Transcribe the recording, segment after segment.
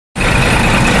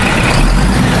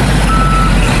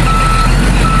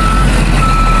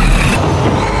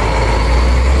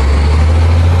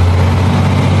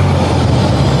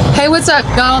what's up,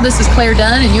 y'all? This is Claire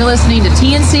Dunn, and you're listening to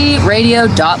TNC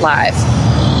Radio.live.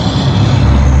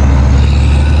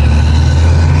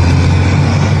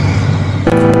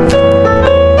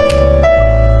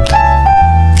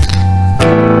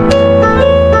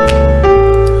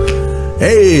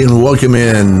 Hey, and welcome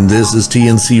in. This is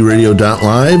TNC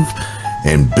Radio.live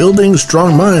and Building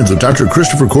Strong Minds with Dr.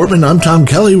 Christopher Cortman. I'm Tom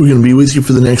Kelly. We're going to be with you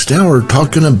for the next hour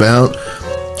talking about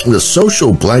the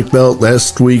social black belt.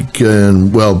 Last week,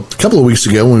 and well, a couple of weeks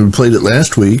ago when we played it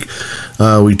last week,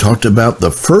 we talked about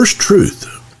the first truth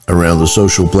around the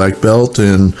social black belt,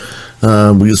 and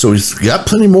we've got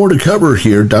plenty more to cover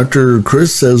here. Dr.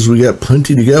 Chris says we got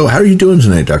plenty to go. How are you doing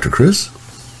tonight, Dr. Chris?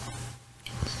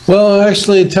 Well,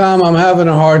 actually, Tom, I'm having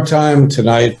a hard time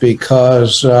tonight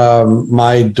because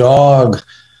my dog,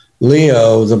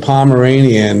 Leo, the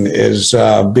Pomeranian, is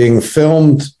being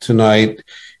filmed tonight.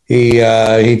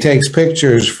 He takes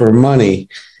pictures for money,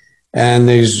 and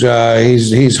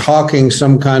he's hawking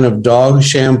some kind of dog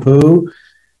shampoo.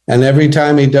 And every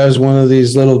time he does one of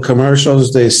these little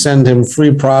commercials, they send him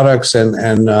free products and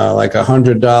like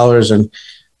 $100. And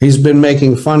he's been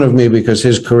making fun of me because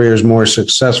his career is more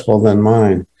successful than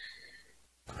mine.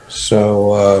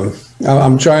 So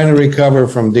I'm trying to recover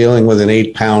from dealing with an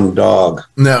 8-pound dog.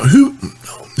 Now, who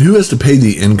has to pay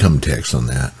the income tax on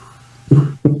that?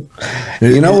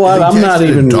 You know what? I'm not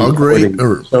even dog rate.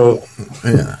 So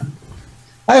yeah.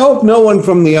 I hope no one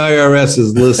from the IRS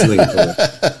is listening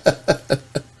to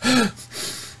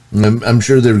it. I'm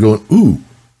sure they're going,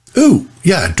 ooh,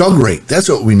 yeah, dog rate. That's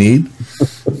what we need.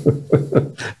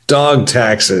 Dog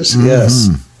taxes, yes.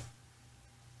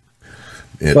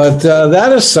 But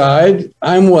that aside,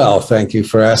 I'm well. Thank you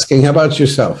for asking. How about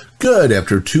yourself? Good.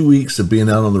 After 2 weeks of being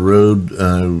out on the road,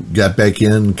 got back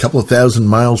in, a couple of thousand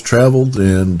miles traveled,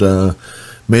 and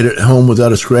made it home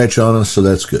without a scratch on us, so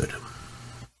that's good.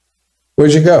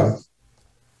 Where'd you go?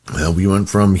 Well, we went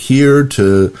from here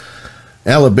to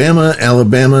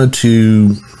Alabama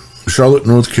to Charlotte,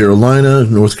 North Carolina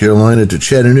to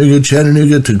Chattanooga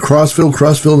to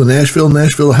Crossville to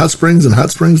Nashville, Hot Springs, and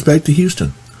Hot Springs back to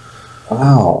Houston.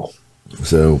 Wow.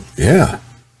 So, yeah,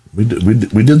 we did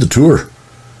the tour.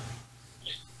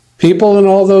 People in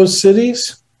all those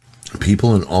cities?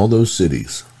 People in all those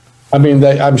cities. I mean,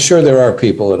 I'm sure there are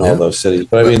people in all those cities,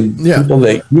 but I mean, people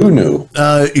that you knew.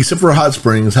 Except for Hot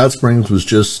Springs. Hot Springs was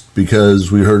just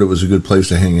because we heard it was a good place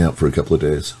to hang out for a couple of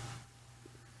days.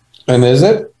 And is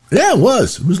it? Yeah, it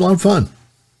was. It was a lot of fun.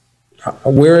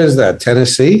 Where is that?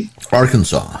 Tennessee?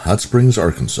 Arkansas. Hot Springs,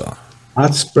 Arkansas.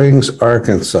 Hot Springs,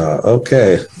 Arkansas.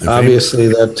 Okay. Obviously,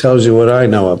 that tells you what I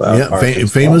know about Arkansas.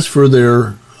 Famous for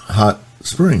their hot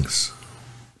springs.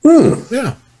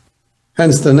 Yeah.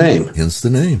 Hence the name.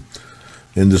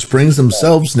 And the springs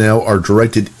themselves now are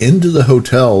directed into the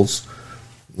hotels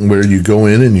where you go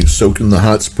in and you soak in the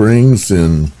hot springs,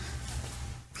 and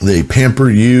they pamper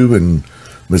you and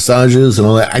massages and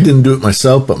all that. I didn't do it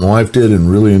myself, but my wife did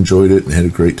and really enjoyed it and had a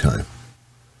great time.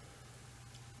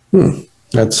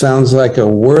 That sounds like a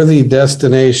worthy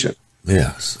destination.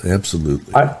 Yes,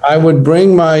 absolutely. I would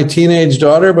bring my teenage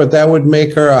daughter, but that would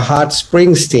make her a hot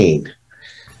Springsteen.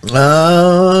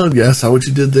 Yes, how what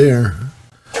you did there.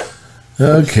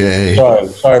 Okay.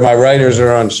 Sorry, my writers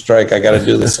are on strike. I got to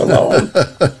do this alone.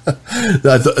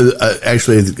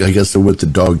 Actually, I guess they're with the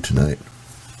dog tonight.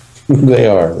 They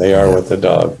are with the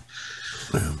dog.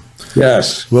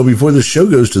 Yes. Well, before the show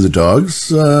goes to the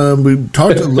dogs, we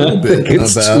talked a little bit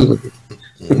about...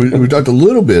 We talked a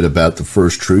little bit about the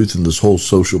first truth and this whole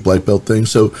social black belt thing.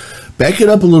 So back it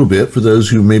up a little bit for those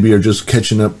who maybe are just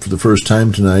catching up for the first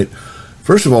time tonight.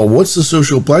 First of all, what's the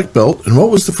social black belt and what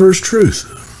was the first truth?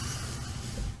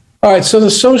 All right. So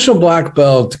the social black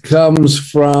belt comes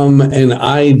from an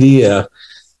idea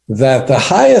that the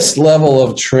highest level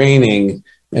of training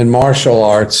in martial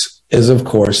arts is, of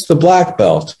course, the black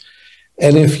belt.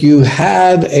 And if you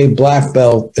had a black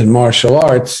belt in martial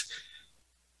arts,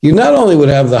 you not only would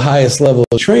have the highest level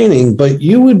of training, but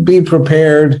you would be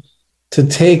prepared to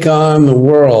take on the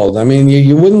world. I mean,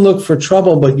 you wouldn't look for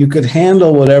trouble, but you could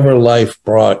handle whatever life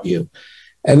brought you.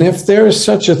 And if there is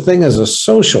such a thing as a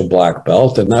social black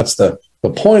belt, and that's the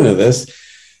point of this,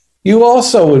 you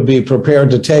also would be prepared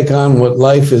to take on what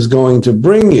life is going to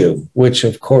bring you, which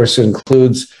of course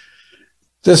includes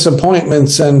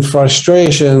disappointments and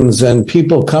frustrations and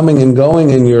people coming and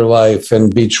going in your life,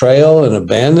 and betrayal and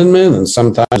abandonment, and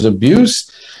sometimes abuse,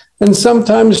 and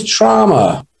sometimes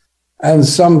trauma, and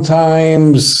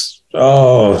sometimes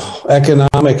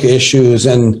economic issues,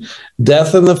 and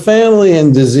death in the family,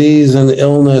 and disease and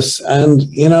illness, and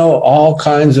all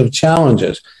kinds of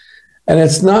challenges. And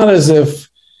it's not as if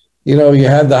you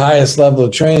had the highest level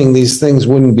of training, these things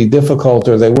wouldn't be difficult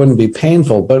or they wouldn't be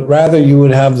painful, but rather you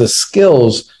would have the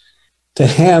skills to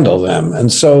handle them.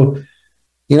 And so,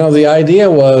 the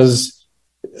idea was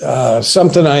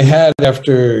something I had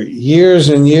after years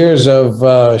and years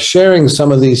of sharing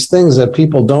some of these things that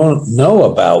people don't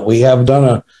know about. We have done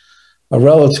a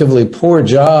relatively poor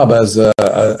job as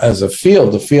a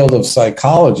field, the field of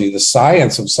psychology, the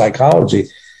science of psychology,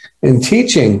 in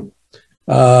teaching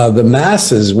the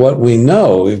masses what we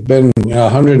know. We've been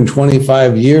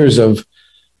 125 years of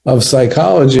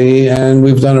psychology, and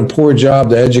we've done a poor job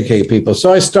to educate people.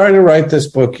 So I started to write this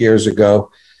book years ago,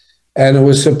 and it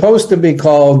was supposed to be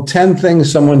called 10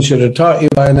 Things Someone Should Have Taught You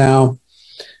by Now.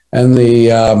 And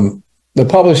the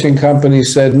publishing company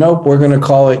said, nope, we're going to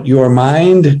call it Your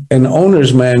Mind, an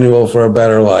Owner's Manual for a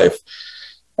Better Life.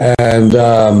 And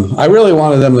I really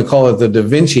wanted them to call it the Da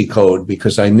Vinci Code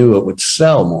because I knew it would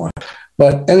sell more.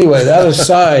 But anyway, that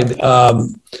aside,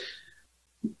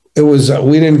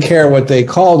 we didn't care what they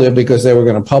called it because they were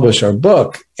going to publish our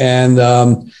book. And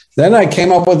then I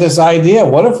came up with this idea.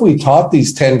 What if we taught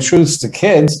these 10 truths to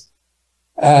kids?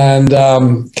 And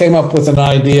came up with an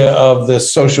idea of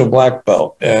this social black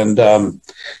belt. And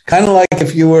kind of like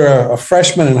if you were a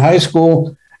freshman in high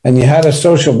school and you had a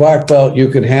social black belt, you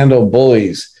could handle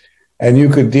bullies and you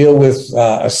could deal with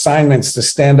assignments to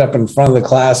stand up in front of the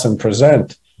class and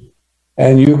present.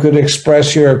 And you could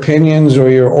express your opinions or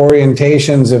your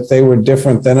orientations if they were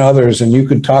different than others. And you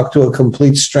could talk to a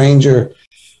complete stranger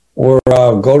or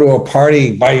go to a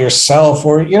party by yourself,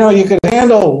 or, you could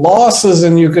handle losses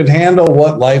and you could handle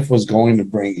what life was going to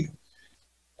bring you.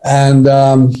 And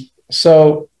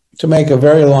so to make a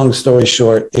very long story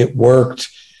short, it worked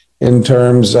in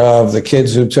terms of the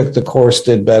kids who took the course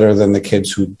did better than the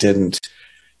kids who didn't.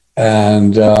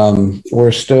 And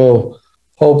we're still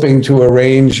hoping to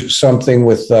arrange something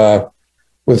with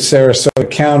Sarasota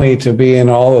County to be in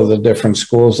all of the different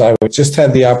schools. I just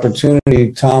had the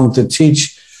opportunity, Tom, to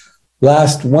teach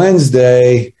last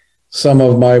Wednesday some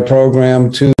of my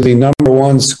program to the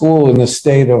 #1 school in the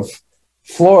state of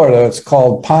Florida. It's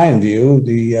called Pineview.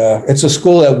 It's a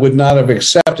school that would not have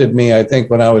accepted me, I think,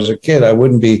 when I was a kid. I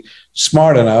wouldn't be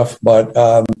smart enough, but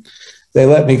they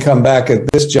let me come back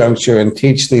at this juncture and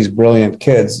teach these brilliant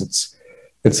kids.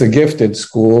 It's a gifted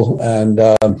school and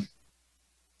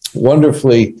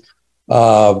wonderfully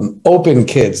open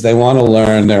kids. They want to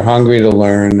learn. They're hungry to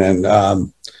learn, and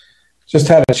just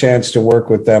had a chance to work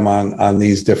with them on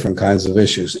these different kinds of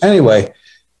issues. Anyway,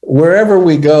 wherever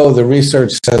we go, the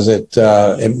research says it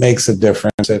makes a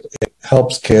difference. It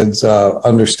helps kids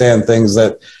understand things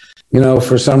that,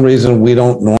 for some reason we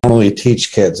don't normally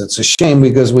teach kids. It's a shame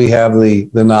because we have the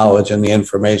knowledge and the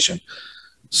information.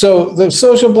 So the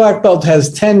social black belt has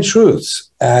 10 truths,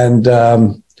 and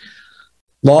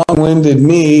long-winded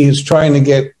me is trying to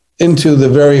get into the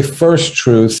very first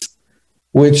truth,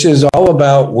 which is all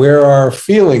about where our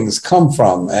feelings come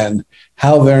from and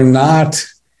how they're not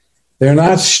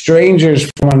strangers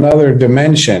from another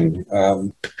dimension.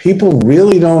 People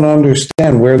really don't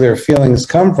understand where their feelings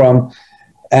come from.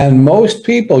 And most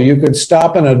people, you could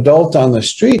stop an adult on the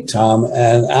street, Tom,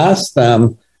 and ask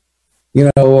them,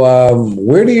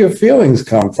 where do your feelings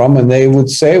come from? And they would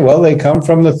say, well, they come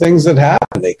from the things that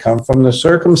happen. They come from the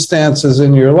circumstances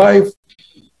in your life.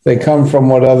 They come from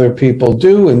what other people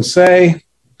do and say.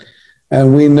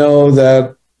 And we know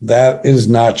that that is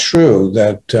not true,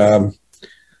 that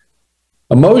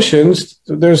emotions,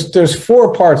 there's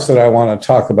 4 parts that I want to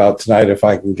talk about tonight if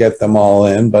I can get them all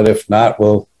in, but if not,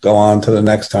 we'll go on to the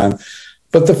next time.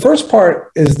 But the first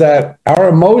part is that our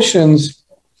emotions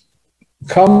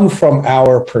come from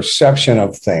our perception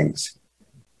of things.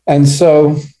 And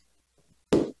so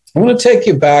I want to take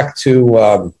you back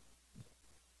to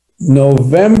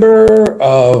November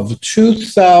of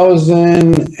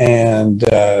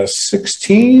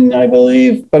 2016, I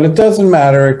believe, but it doesn't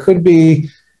matter. It could be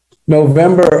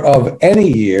November of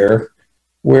any year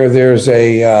where there's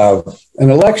an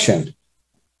election.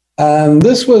 And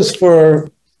this was for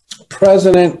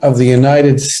President of the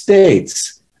United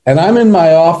States. And I'm in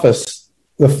my office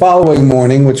the following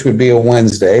morning, which would be a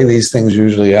Wednesday. These things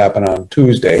usually happen on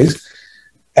Tuesdays.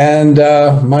 And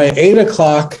my 8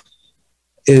 o'clock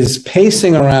is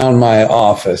pacing around my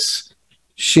office.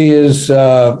 She is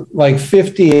like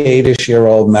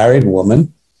 58-ish-year-old married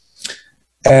woman.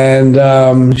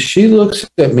 And she looks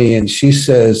at me and she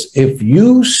says, if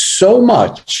you so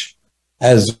much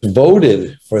as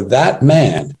voted for that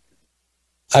man,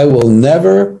 I will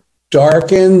never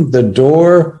darken the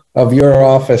door of your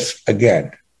office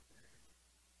again.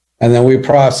 And then we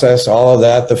process all of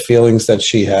that, the feelings that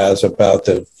she has about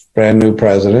the brand new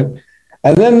president.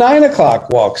 And then 9 o'clock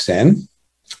walks in,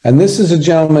 and this is a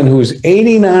gentleman who's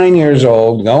 89 years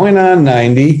old, going on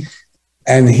 90,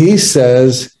 and he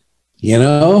says,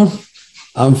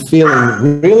 I'm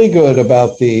feeling really good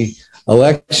about the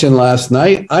election last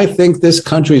night. I think this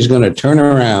country is going to turn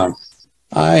around.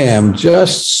 I am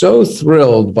just so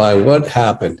thrilled by what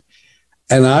happened.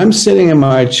 And I'm sitting in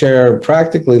my chair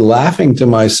practically laughing to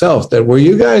myself that, were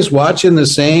you guys watching the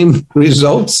same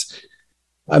results?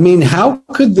 I mean, how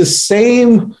could the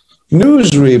same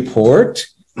news report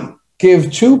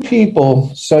give two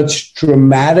people such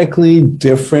dramatically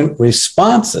different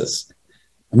responses?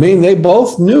 I mean, they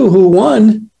both knew who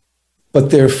won,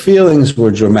 but their feelings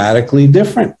were dramatically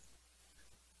different.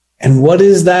 And what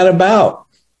is that about?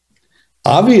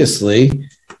 Obviously,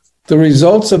 the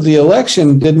results of the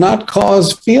election did not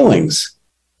cause feelings.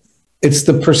 It's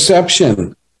the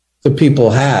perception the people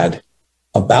had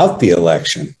about the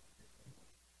election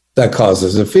that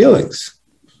causes the feelings.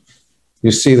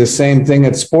 You see the same thing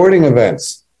at sporting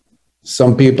events.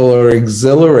 Some people are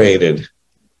exhilarated.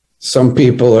 Some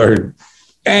people are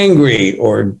angry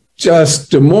or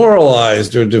just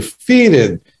demoralized or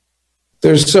defeated.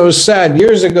 They're so sad.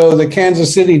 Years ago, the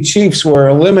Kansas City Chiefs were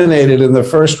eliminated in the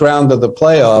first round of the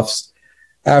playoffs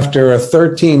after a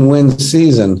 13-win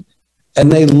season,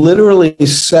 and they literally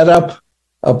set up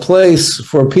a place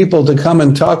for people to come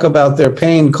and talk about their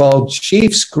pain called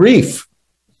Chiefs Grief.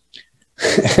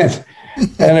 And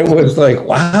it was like,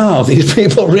 wow, these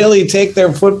people really take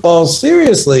their football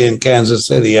seriously in Kansas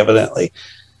City, evidently.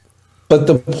 But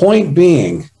the point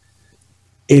being,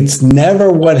 it's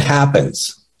never what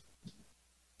happens.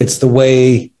 It's the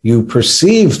way you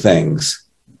perceive things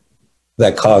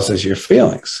that causes your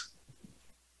feelings.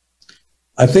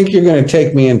 I think you're going to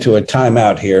take me into a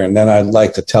timeout here, and then I'd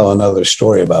like to tell another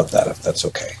story about that, if that's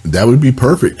okay. That would be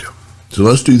perfect. So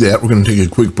let's do that. We're going to take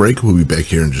a quick break. We'll be back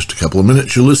here in just a couple of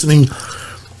minutes. You're listening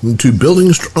to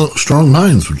Building Strong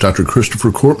Minds with Dr.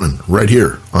 Christopher Cortman right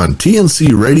here on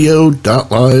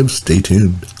TNCRadio.live. Stay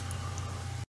tuned.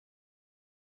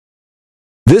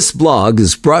 This blog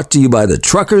is brought to you by the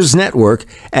Truckers Network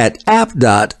at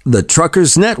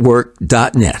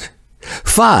app.thetruckersnetwork.net.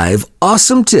 5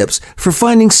 awesome tips for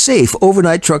finding safe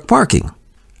overnight truck parking.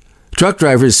 Truck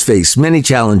drivers face many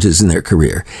challenges in their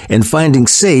career, and finding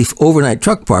safe overnight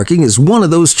truck parking is one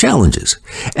of those challenges.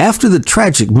 After the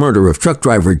tragic murder of truck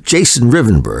driver Jason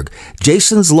Rivenberg,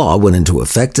 Jason's Law went into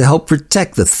effect to help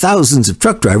protect the thousands of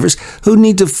truck drivers who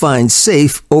need to find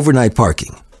safe overnight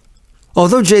parking.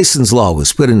 Although Jason's Law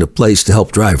was put into place to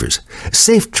help drivers,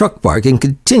 safe truck parking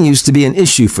continues to be an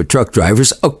issue for truck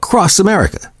drivers across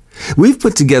America. We've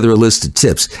put together a list of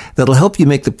tips that'll help you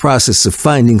make the process of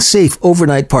finding safe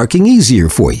overnight parking easier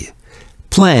for you.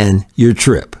 Plan your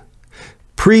trip.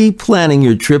 Pre-planning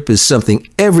your trip is something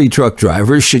every truck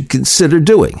driver should consider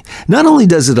doing. Not only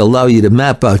does it allow you to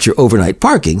map out your overnight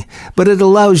parking, but it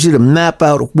allows you to map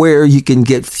out where you can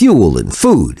get fuel and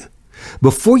food.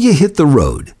 Before you hit the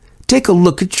road, take a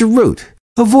look at your route.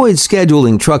 Avoid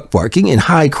scheduling truck parking in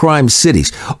high-crime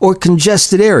cities or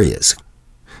congested areas.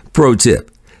 Pro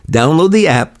tip. Download the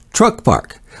app Truck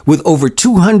Park. With over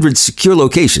 200 secure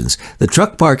locations, the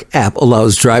Truck Park app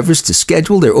allows drivers to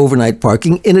schedule their overnight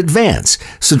parking in advance,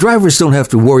 so drivers don't have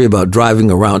to worry about driving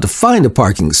around to find a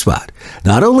parking spot.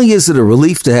 Not only is it a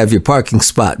relief to have your parking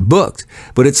spot booked,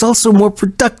 but it's also more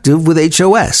productive with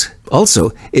HOS.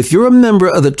 Also, if you're a member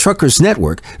of the Truckers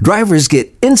Network, drivers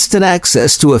get instant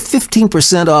access to a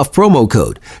 15% off promo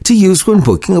code to use when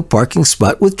booking a parking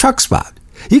spot with TruckSpot.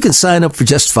 You can sign up for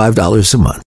just $5 a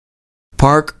month.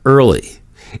 Park early.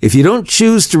 If you don't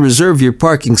choose to reserve your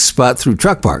parking spot through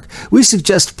Truck Park, we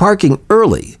suggest parking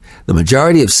early. The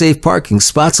majority of safe parking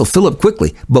spots will fill up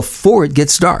quickly before it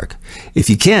gets dark. If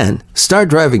you can, start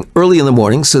driving early in the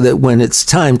morning so that when it's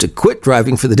time to quit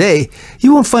driving for the day,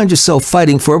 you won't find yourself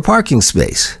fighting for a parking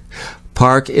space.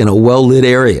 Park in a well-lit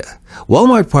area.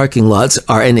 Walmart parking lots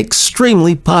are an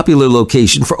extremely popular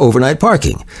location for overnight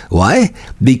parking. Why?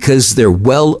 Because they're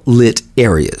well-lit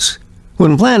areas.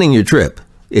 When planning your trip,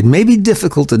 it may be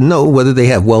difficult to know whether they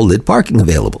have well-lit parking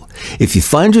available. If you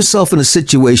find yourself in a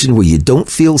situation where you don't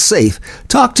feel safe,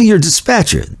 talk to your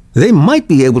dispatcher. They might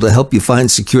be able to help you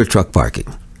find secure truck parking.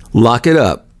 Lock it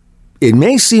up. It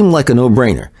may seem like a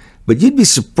no-brainer, but you'd be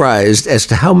surprised as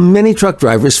to how many truck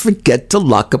drivers forget to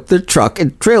lock up their truck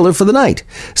and trailer for the night.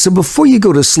 So before you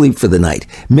go to sleep for the night,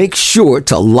 make sure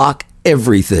to lock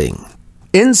everything.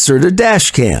 Insert a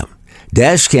dash cam.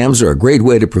 Dash cams are a great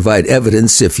way to provide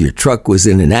evidence if your truck was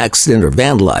in an accident or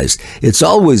vandalized. It's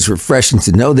always refreshing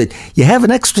to know that you have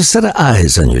an extra set of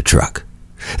eyes on your truck.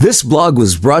 This blog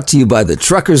was brought to you by the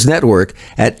Truckers Network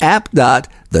at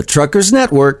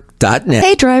app.thetruckersnetwork.net. TNCRadio.net.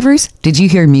 Hey drivers, did you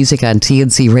hear music on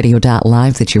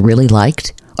TNCRadio.live that you really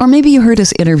liked? Or maybe you heard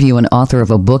us interview an author of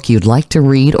a book you'd like to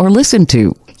read or listen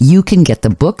to. You can get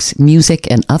the books, music,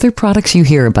 and other products you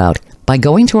hear about by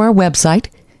going to our website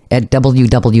at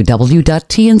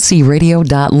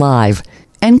www.tncradio.live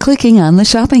and clicking on the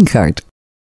shopping cart.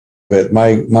 But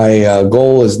my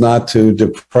goal is not to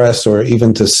depress or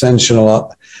even to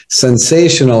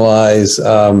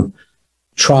sensationalize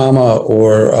trauma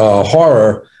or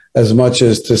horror as much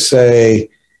as to say,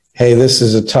 hey, this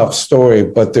is a tough story,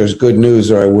 but there's good news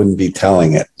or I wouldn't be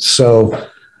telling it. So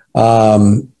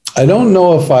I don't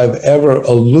know if I've ever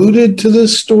alluded to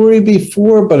this story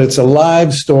before, but it's a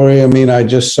live story. I mean, I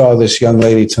just saw this young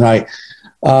lady tonight.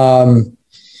 When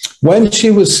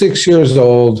she was 6 years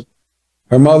old,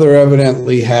 her mother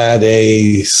evidently had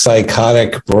a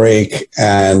psychotic break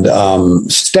and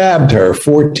stabbed her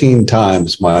 14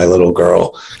 times, my little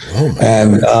girl. Oh,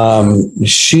 and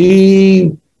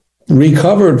she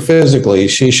recovered physically.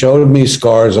 She showed me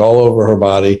scars all over her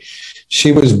body.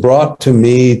 She was brought to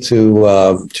me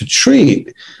to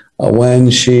treat when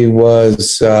she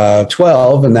was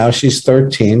 12, and now she's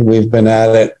 13. We've been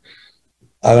at it,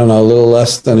 I don't know, a little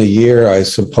less than a year, I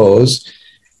suppose.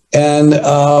 And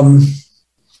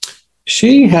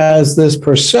she has this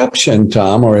perception,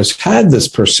 Tom, or has had this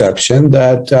perception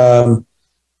that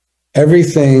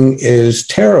everything is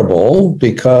terrible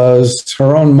because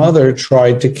her own mother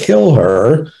tried to kill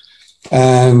her.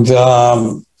 And,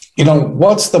 you know,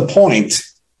 what's the point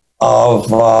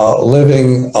of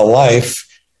living a life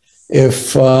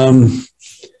if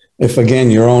again,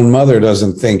 your own mother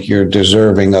doesn't think you're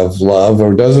deserving of love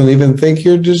or doesn't even think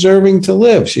you're deserving to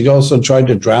live? She also tried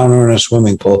to drown her in a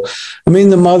swimming pool. I mean,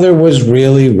 the mother was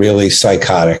really, really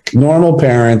psychotic. Normal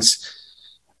parents,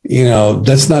 you know,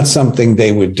 that's not something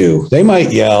they would do. They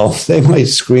might yell, they might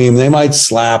scream, they might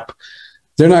slap.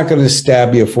 They're not going to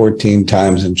stab you 14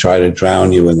 times and try to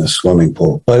drown you in the swimming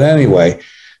pool. But anyway,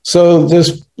 so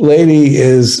this lady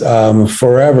is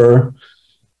forever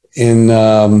in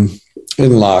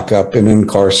lockup, in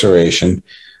incarceration.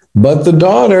 But the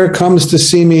daughter comes to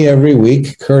see me every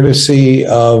week, courtesy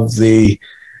of the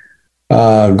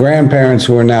grandparents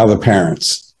who are now the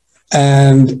parents.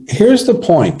 And here's the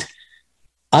point.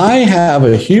 I have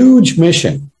a huge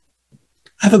mission.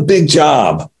 I have a big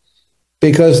job.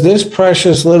 Because this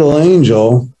precious little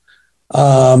angel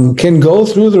can go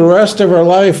through the rest of her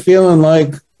life feeling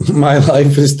like my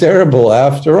life is terrible.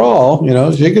 After all, you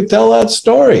know, she could tell that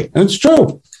story, and it's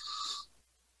true.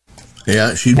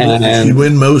 Yeah, she'd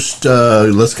win most.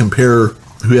 Let's compare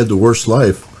who had the worst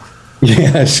life.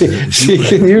 Yeah, she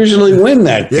can usually win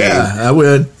that game. Yeah, I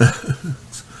would.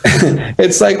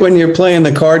 It's like when you're playing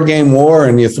the card game War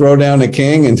and you throw down a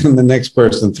king, and then the next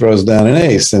person throws down an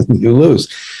ace, and you lose.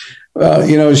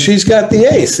 You know, she's got the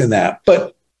ace in that,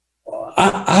 but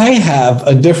I have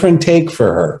a different take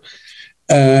for her,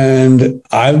 and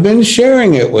I've been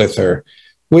sharing it with her,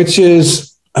 which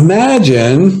is,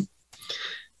 imagine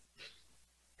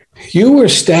you were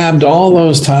stabbed all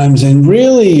those times and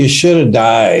really you should have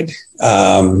died.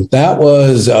 That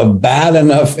was a bad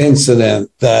enough incident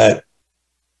that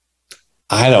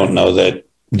I don't know that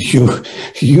you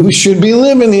should be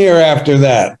living here after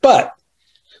that. But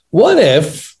what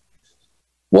if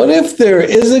there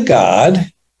is a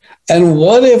God, and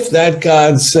what if that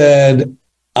God said,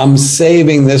 I'm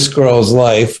saving this girl's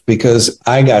life because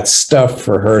I got stuff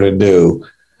for her to do.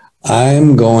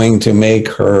 I'm going to make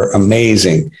her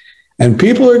amazing. And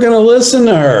people are going to listen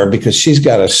to her because she's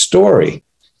got a story.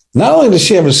 Not only does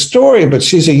she have a story, but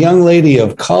she's a young lady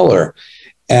of color.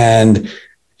 And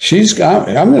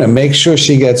I'm going to make sure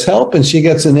she gets help and she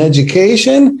gets an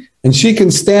education and she can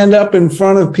stand up in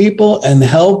front of people and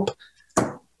help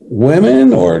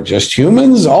women or just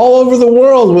humans all over the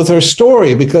world with her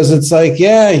story, because it's like,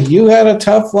 yeah, you had a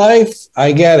tough life.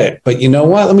 I get it. But you know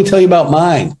what? Let me tell you about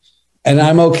mine. And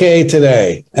I'm okay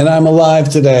today. And I'm alive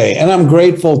today. And I'm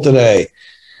grateful today.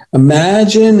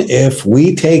 Imagine if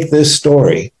we take this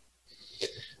story.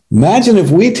 Imagine if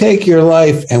we take your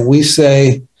life and we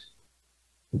say,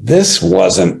 this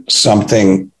wasn't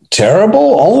something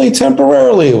terrible. Only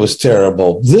temporarily it was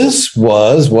terrible. This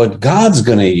was what God's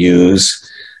going to use.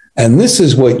 And this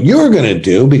is what you're going to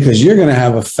do because you're going to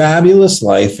have a fabulous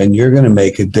life and you're going to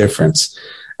make a difference.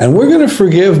 And we're going to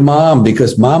forgive mom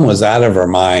because mom was out of her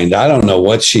mind. I don't know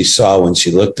what she saw when she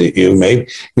looked at you.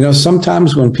 Maybe, you know,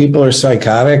 sometimes when people are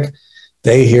psychotic,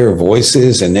 they hear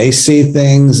voices and they see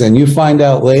things and you find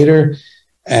out later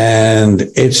and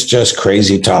it's just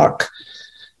crazy talk.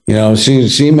 You know,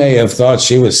 she may have thought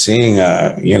she was seeing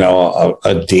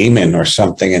a demon or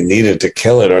something and needed to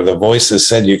kill it, or the voices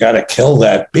said, you got to kill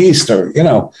that beast, or, you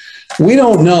know, we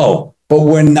don't know, but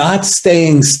we're not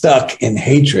staying stuck in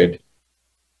hatred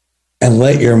and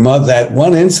let your mother, that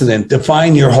one incident,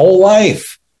 define your whole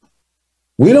life.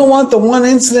 We don't want the one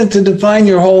incident to define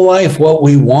your whole life. What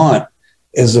we want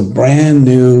is a brand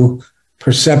new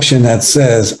perception that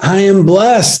says, I am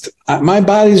blessed. My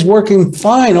body's working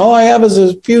fine. All I have is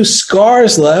a few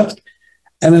scars left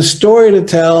and a story to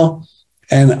tell.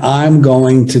 And I'm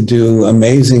going to do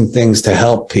amazing things to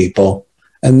help people.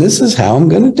 And this is how I'm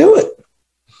going to do it.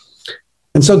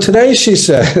 And so today she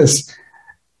says,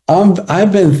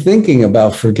 I've been thinking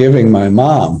about forgiving my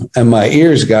mom, and my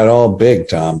ears got all big,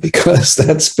 Tom, because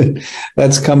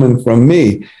that's coming from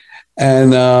me.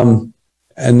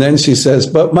 And then she says,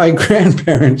 but my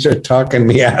grandparents are talking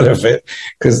me out of it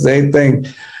because they think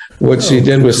what she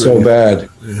did was so bad.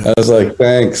 I was like,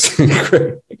 thanks.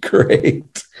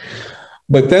 Great.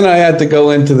 But then I had to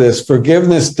go into this.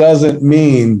 Forgiveness doesn't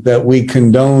mean that we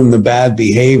condone the bad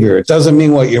behavior. It doesn't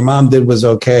mean what your mom did was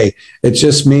okay. It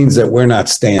just means that we're not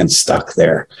staying stuck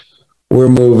there. We're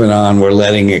moving on. We're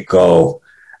letting it go.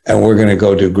 And we're going to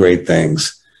go do great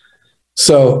things.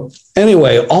 So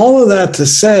anyway, all of that to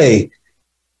say,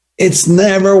 it's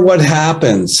never what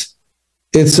happens.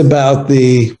 It's about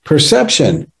the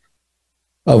perception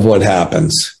of what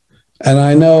happens. And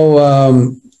I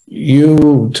know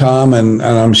you, Tom, and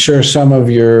I'm sure some of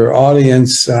your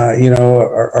audience,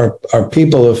 are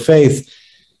people of faith.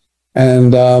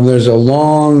 And there's a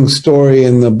long story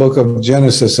in the book of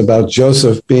Genesis about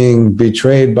Joseph being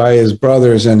betrayed by his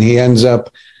brothers, and he ends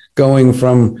up going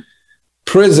from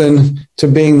prison to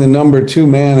being the number 2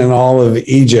 man in all of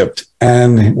Egypt.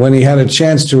 And when he had a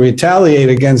chance to retaliate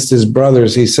against his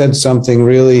brothers, he said something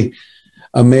really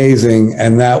amazing.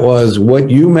 And that was, what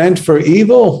you meant for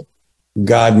evil,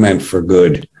 God meant for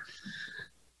good.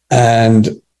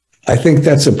 And I think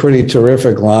that's a pretty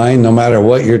terrific line, no matter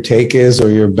what your take is or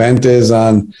your bent is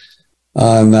on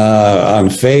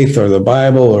faith or the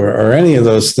Bible or any of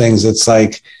those things. It's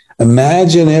like,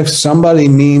 imagine if somebody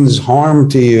means harm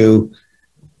to you,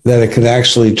 that it could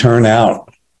actually turn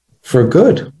out for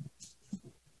good.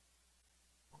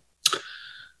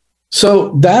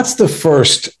 So that's the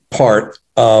first part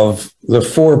of the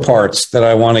 4 parts that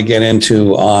I want to get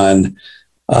into on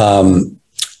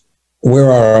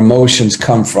where our emotions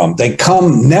come from. They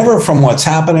come never from what's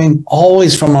happening,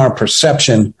 always from our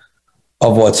perception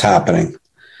of what's happening.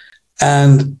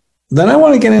 And then I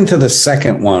want to get into the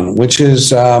second one, which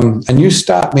is, and you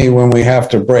stop me when we have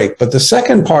to break, but the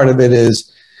second part of it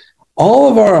is,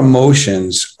 all of our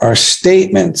emotions are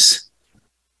statements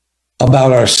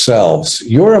about ourselves.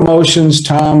 Your emotions,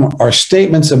 Tom, are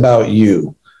statements about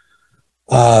you.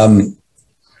 2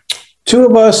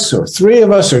 of us or 3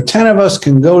 of us or 10 of us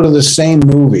can go to the same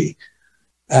movie,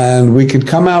 and we could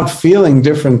come out feeling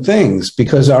different things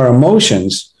because our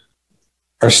emotions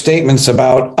are statements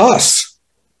about us.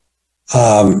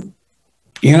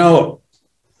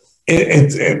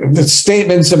 It's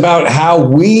statements about how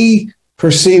we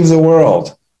perceive the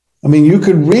world. I mean, you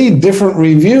could read different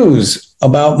reviews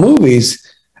about movies,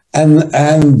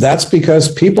 and that's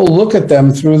because people look at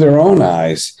them through their own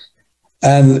eyes.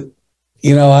 And,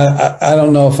 you know, I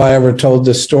don't know if I ever told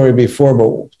this story before,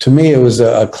 but to me, it was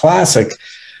a classic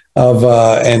of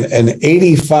an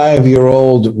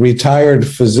 85-year-old retired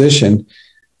physician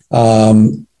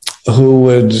who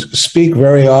would speak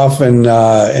very often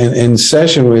in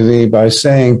session with me by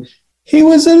saying, he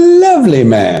was a lovely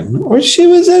man, or she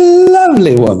was a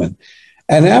lovely woman.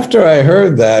 And after I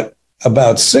heard that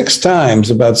about 6 times,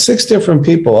 about 6 different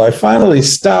people, I finally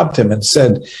stopped him and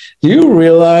said, do you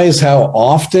realize how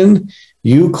often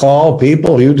you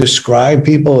describe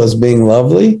people as being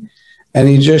lovely? And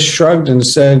he just shrugged and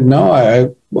said, no, I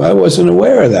wasn't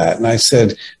aware of that. And I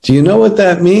said, do you know what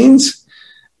that means?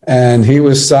 And he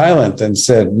was silent and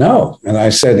said, no. And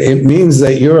I said, it means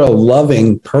that you're a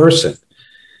loving person.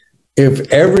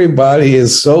 If everybody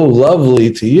is so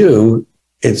lovely to you,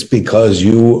 it's because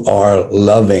you are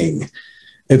loving.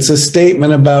 It's a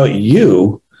statement about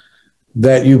you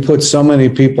that you put so many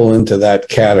people into that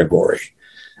category.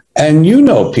 And you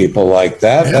know people like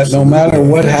that, that no matter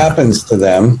what happens to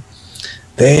them,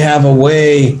 they have a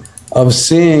way of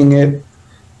seeing it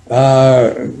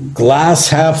glass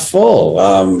half full,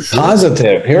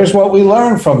 positive. Here's what we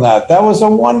learned from that. That was a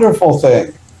wonderful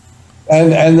thing.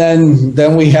 And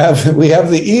then we have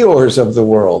the Eeyores of the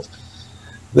world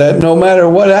that no matter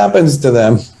what happens to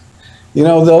them, you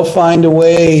know, they'll find a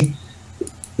way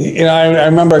I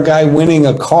remember a guy winning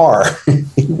a car.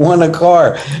 He won a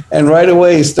car, and right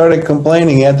away he started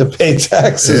complaining he had to pay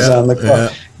taxes on the car.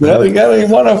 He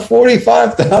won a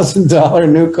 $45,000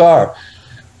 new car.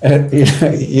 And,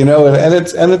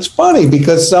 and it's funny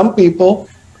because some people,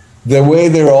 the way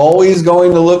they're always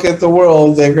going to look at the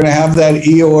world, they're going to have that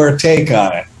Eeyore take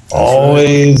on it.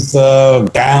 Always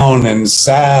down and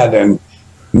sad and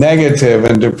negative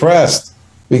and depressed,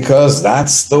 because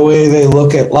that's the way they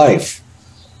look at life.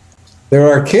 There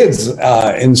are kids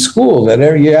in school that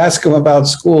you ask them about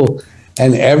school,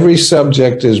 and every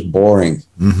subject is boring.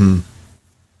 Mm-hmm.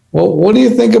 Well, what do you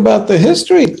think about the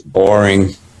history?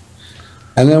 Boring.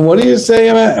 And then what do you say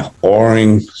about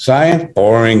boring? Science?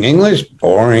 Boring. English?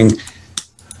 Boring.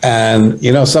 And,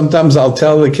 sometimes I'll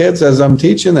tell the kids as I'm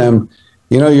teaching them,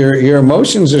 your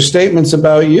emotions are statements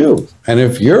about you. And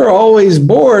if you're always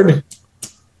bored,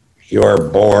 you're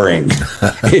boring.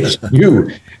 It's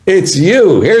you. It's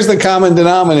you. Here's the common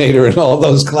denominator in all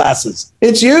those classes.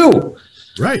 It's you.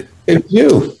 Right. It's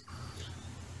you.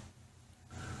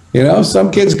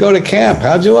 Some kids go to camp.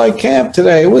 How'd you like camp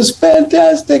today? It was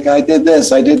fantastic. I did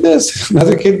this. I did this.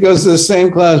 Another kid goes to the same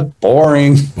class.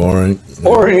 Boring.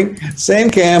 Boring. Same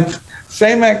camp.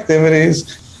 Same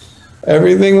activities.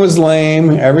 Everything was lame.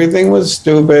 Everything was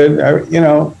stupid.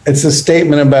 It's a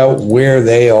statement about where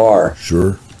they are.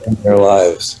 Sure. In their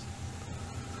lives.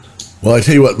 Well, I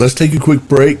tell you what, let's take a quick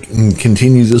break and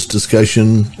continue this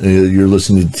discussion. You're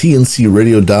listening to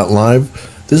TNCRadio.live.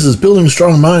 This is Building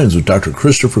Strong Minds with Dr.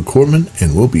 Christopher Cortman,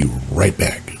 and we'll be right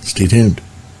back. Stay tuned.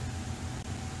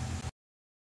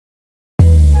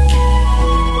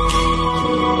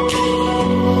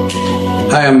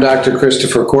 Hi, I'm Dr.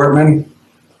 Christopher Cortman,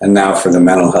 and now for the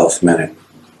Mental Health Minute.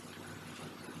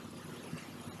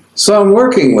 So I'm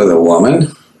working with a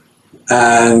woman,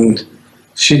 and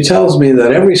she tells me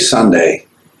that every Sunday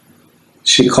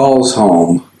she calls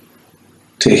home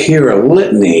to hear a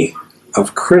litany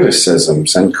of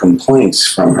criticisms and complaints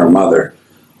from her mother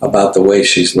about the way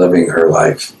she's living her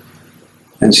life.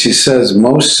 And she says,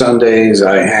 most Sundays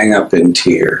I hang up in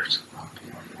tears.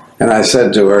 And I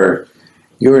said to her,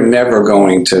 you're never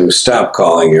going to stop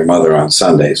calling your mother on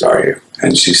Sundays, are you?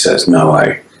 And she says, no,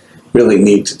 I really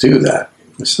need to do that.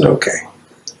 I said, okay.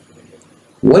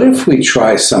 What if we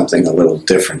try something a little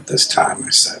different this time? I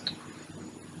said.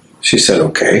 She said,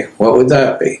 okay, what would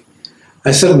that be?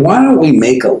 I said, why don't we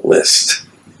make a list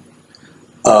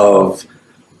of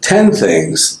 10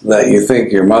 things that you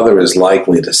think your mother is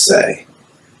likely to say.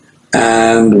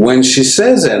 And when she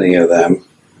says any of them,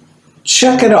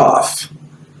 check it off.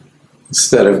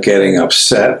 Instead of getting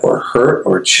upset or hurt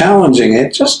or challenging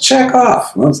it, just check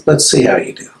off. Let's see how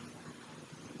you do.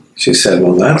 She said,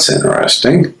 well, that's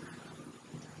interesting.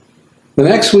 The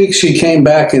next week she came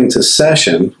back into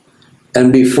session,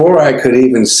 and before I could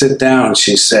even sit down,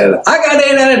 she said, I got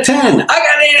 8 out of 10. I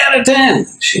got 8 out of 10.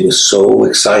 She was so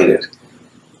excited.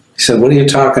 I said, what are you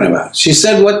talking about? She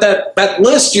said, what that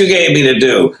list you gave me to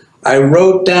do. I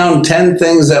wrote down 10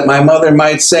 things that my mother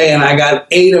might say, and I got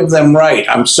 8 of them right.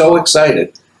 I'm so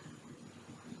excited.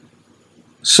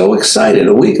 So excited.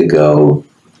 A week ago,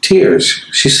 tears.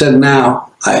 She said,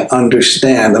 now I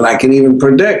understand, and I can even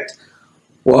predict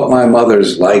what my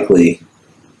mother's likely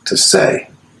to say.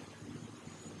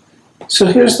 So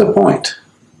here's the point.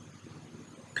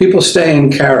 People stay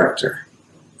in character.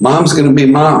 Mom's going to be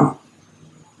mom.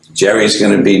 Jerry's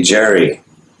going to be Jerry.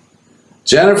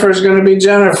 Jennifer's going to be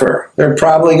Jennifer. They're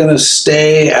probably going to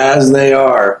stay as they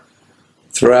are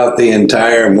throughout the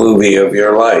entire movie of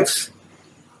your life.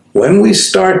 When we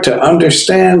start to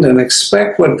understand and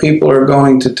expect what people are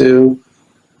going to do,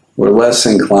 we're less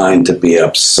inclined to be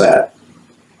upset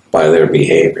by their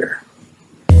behavior.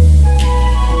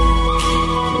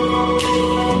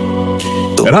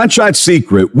 At Hot Shot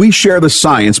Secret, we share the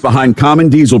science behind common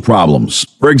diesel problems.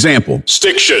 For example,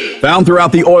 stiction. Found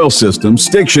throughout the oil system,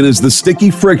 stiction is the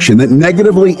sticky friction that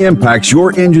negatively impacts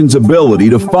your engine's ability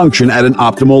to function at an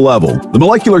optimal level. The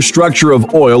molecular structure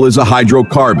of oil is a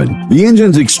hydrocarbon. The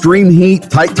engine's extreme heat,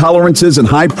 tight tolerances, and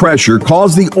high pressure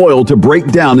cause the oil to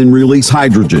break down and release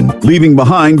hydrogen, leaving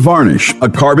behind varnish, a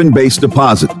carbon-based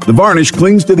deposit. The varnish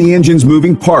clings to the engine's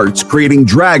moving parts, creating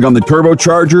drag on the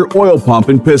turbocharger, oil pump,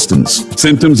 and pistons.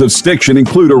 Symptoms of stiction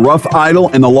include a rough idle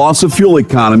and the loss of fuel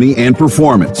economy and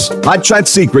performance. Hot Shot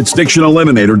Secret Stiction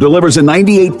Eliminator delivers a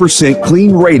 98%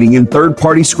 clean rating in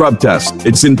third-party scrub tests.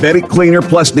 Its synthetic cleaner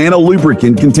plus nano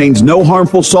lubricant contains no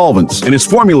harmful solvents and is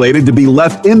formulated to be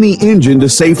left in the engine to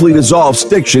safely dissolve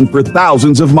stiction for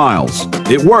thousands of miles.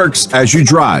 It works as you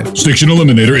drive. Stiction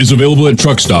Eliminator is available at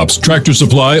truck stops, Tractor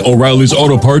Supply, O'Reilly's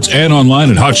Auto Parts, and online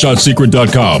at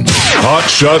hotshotsecret.com. Hot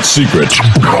Shot Secret,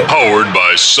 powered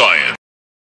by science.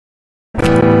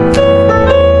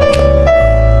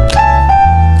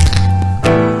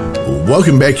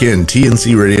 Welcome back in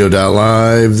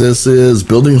TNCRadio.live. This is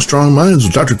Building Strong Minds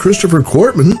with Dr. Christopher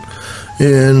Cortman.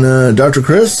 And Dr.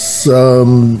 Chris,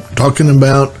 talking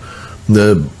about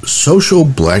the social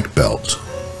black belt.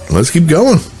 Let's keep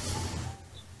going.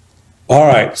 All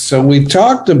right. So we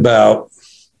talked about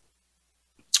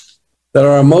that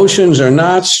our emotions are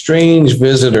not strange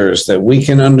visitors, that we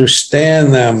can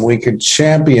understand them, we could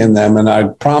champion them. And I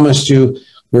promised you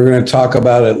we're going to talk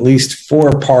about at least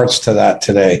 4 parts to that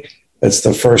today. That's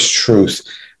the first truth.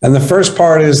 And the first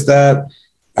part is that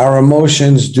our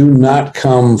emotions do not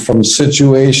come from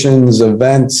situations,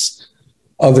 events,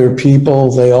 other people.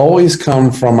 They always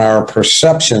come from our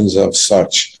perceptions of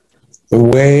such. The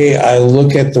way I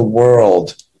look at the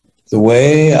world, the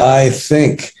way I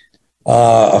think.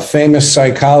 A famous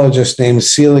psychologist named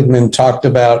Seligman talked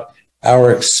about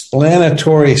our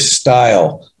explanatory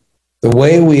style. The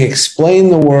way we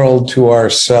explain the world to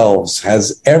ourselves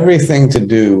has everything to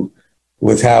do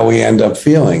with how we end up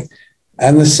feeling.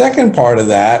 And the second part of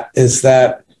that is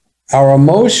that our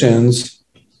emotions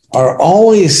are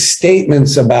always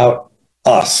statements about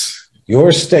us.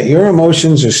 Your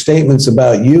emotions are statements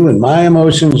about you, and my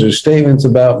emotions are statements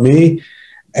about me.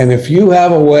 And if you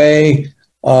have a way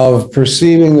of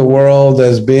perceiving the world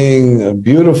as being a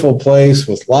beautiful place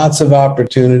with lots of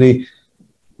opportunity,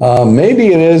 maybe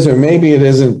it is or maybe it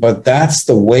isn't, but that's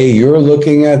the way you're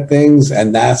looking at things,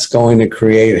 and that's going to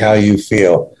create how you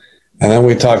feel. And then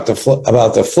we talked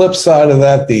about the flip side of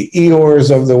that, the Eeyores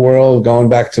of the world, going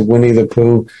back to Winnie the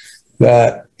Pooh,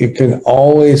 that you can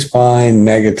always find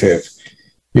negative.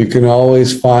 You can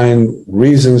always find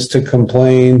reasons to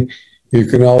complain. You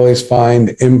can always find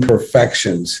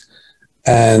imperfections.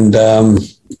 And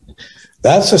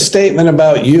that's a statement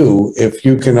about you if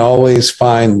you can always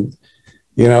find,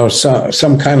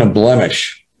 some kind of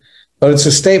blemish. But it's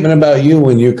a statement about you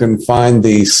when you can find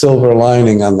the silver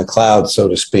lining on the cloud, so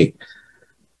to speak.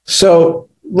 So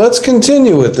let's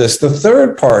continue with this. The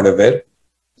third part of it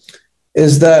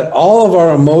is that all of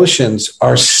our emotions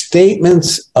are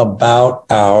statements about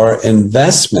our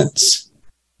investments.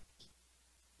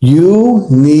 You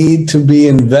need to be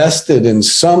invested in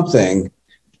something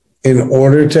in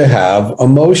order to have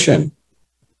emotion.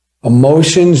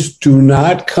 Emotions do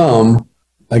not come,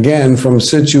 again, from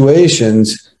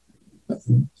situations,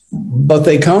 but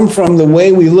they come from the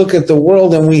way we look at the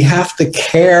world, and we have to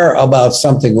care about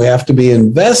something. We have to be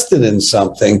invested in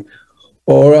something,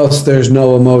 or else there's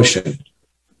no emotion.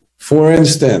 For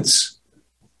instance,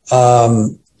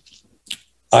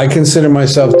 I consider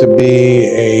myself to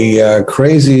be a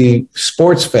crazy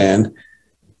sports fan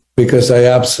because I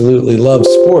absolutely love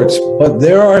sports. But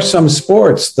there are some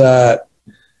sports that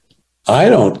I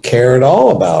don't care at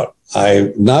all about.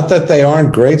 Not that they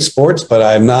aren't great sports, but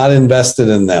I'm not invested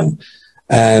in them.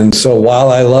 And so while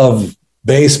I love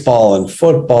baseball and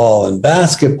football and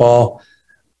basketball,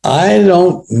 I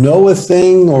don't know a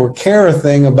thing or care a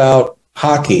thing about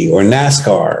hockey or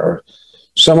NASCAR or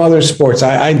some other sports.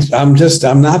 I'm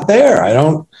not there. I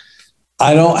don't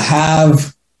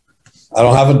have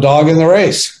a dog in the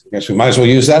race. I guess we might as well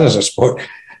use that as a sport.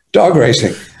 Dog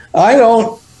racing. I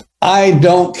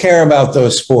don't care about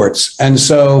those sports. And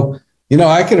so,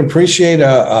 I can appreciate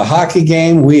a hockey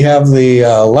game. We have the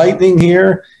Lightning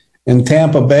here in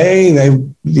Tampa Bay. They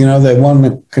won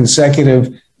the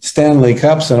consecutive Stanley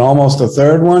Cups and almost a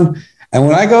third one. And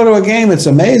when I go to a game, it's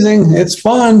amazing. It's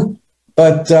fun.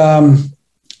 But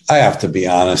I have to be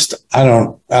honest. I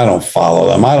don't follow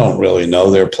them. I don't really know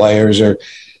their players, or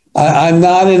I'm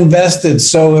not invested.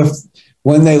 So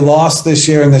when they lost this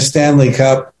year in the Stanley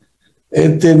Cup,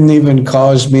 it didn't even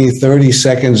cause me 30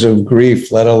 seconds of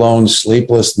grief, let alone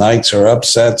sleepless nights or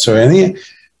upsets or any.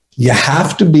 You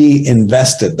have to be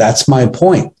invested. That's my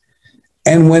point.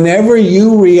 And whenever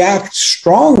you react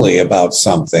strongly about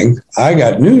something, I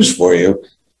got news for you.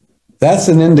 That's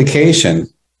an indication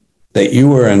that you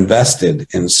were invested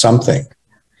in something.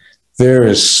 There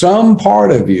is some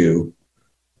part of you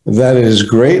that is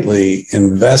greatly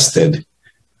invested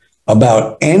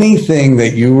about anything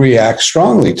that you react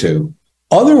strongly to.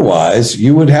 Otherwise,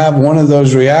 you would have one of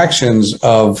those reactions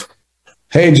of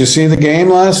Hey, did you see the game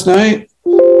last night?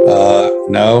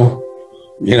 No.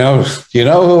 You know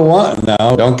who won?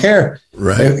 No, don't care.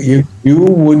 Right. You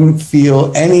wouldn't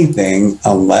feel anything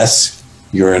unless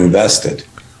you're invested.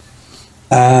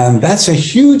 And that's a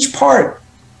huge part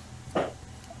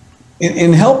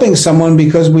in helping someone,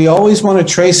 because we always want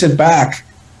to trace it back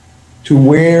to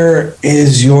where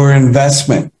is your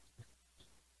investment?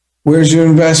 Where's your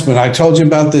investment? I told you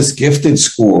about this gifted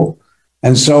school.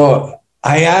 And so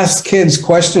I asked kids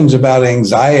questions about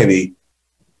anxiety.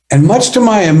 And much to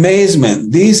my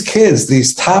amazement, these kids,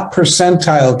 these top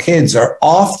percentile kids, are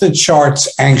off the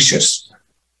charts anxious.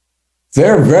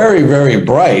 They're very, very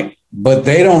bright, but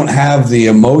they don't have the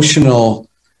emotional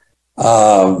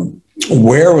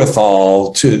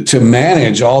wherewithal to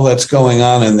manage all that's going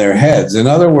on in their heads. In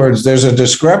other words, there's a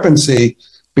discrepancy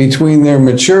between their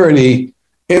maturity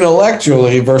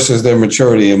intellectually versus their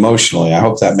maturity emotionally. I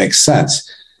hope that makes sense.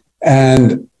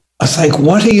 And I was like,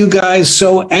 what are you guys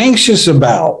so anxious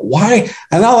about? Why?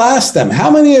 And I'll ask them,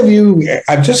 how many of you,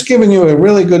 I've just given you a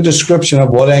really good description of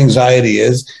what anxiety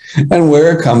is and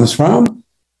where it comes from.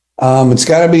 It's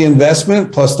got to be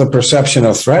investment plus the perception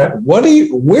of threat.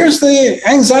 Where's the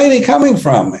anxiety coming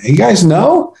from? You guys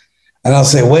know? And I'll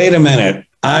say, wait a minute.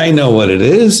 I know what it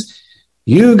is.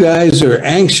 You guys are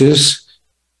anxious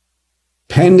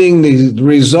pending the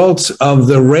results of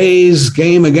the Rays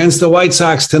game against the White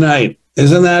Sox tonight.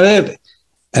 Isn't that it?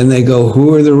 And they go,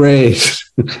 who are the Rays?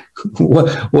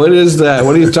 What is that?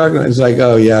 What are you talking about? It's like,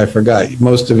 oh, yeah, I forgot.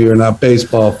 Most of you are not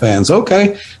baseball fans.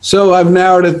 Okay, so I've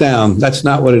narrowed it down. That's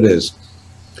not what it is.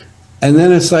 And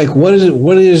then it's like, what is it?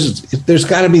 What is, there's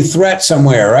got to be threat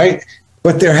somewhere, right?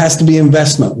 But there has to be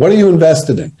investment. What are you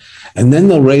invested in? And then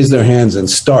they'll raise their hands and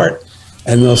start.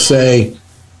 And they'll say,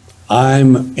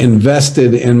 I'm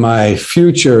invested in my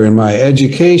future, in my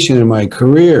education, in my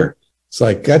career. It's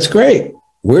like, that's great.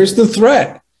 Where's the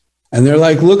threat? And they're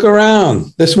like, look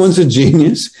around. This one's a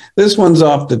genius. This one's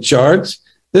off the charts.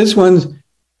 This one's,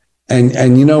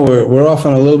 and you know, we're off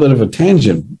on a little bit of a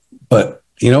tangent, but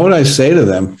you know what I say to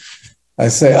them? I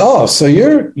say, oh, so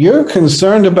you're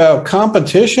concerned about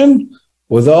competition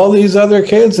with all these other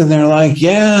kids? And they're like,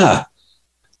 yeah.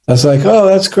 I was like, oh,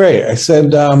 that's great. I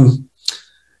said,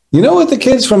 you know what the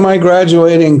kids from my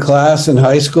graduating class in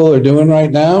high school are doing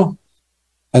right now?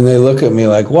 And they look at me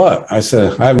like, what? I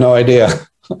said, I have no idea.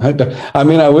 I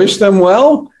mean, I wish them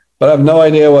well, but I have no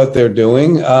idea what they're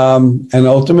doing. And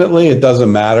ultimately, it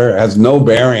doesn't matter. It has no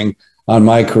bearing on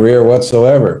my career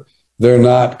whatsoever. They're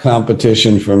not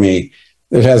competition for me.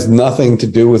 It has nothing to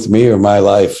do with me or my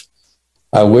life.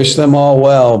 I wish them all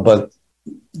well, but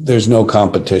there's no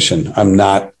competition. I'm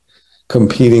not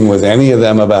competing with any of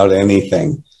them about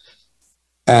anything.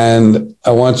 And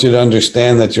I want you to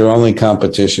understand that your only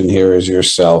competition here is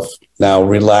yourself. Now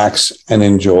relax and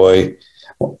enjoy.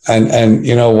 And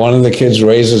you know, one of the kids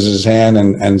raises his hand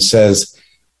and says,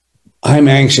 I'm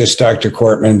anxious, Dr.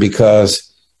 Cortman,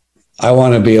 because I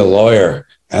want to be a lawyer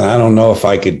and I don't know if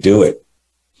I could do it.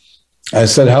 I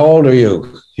said, how old are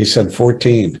you? He said,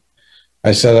 14.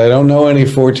 I said, I don't know any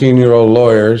 14-year-old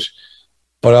lawyers,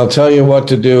 but I'll tell you what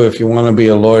to do if you want to be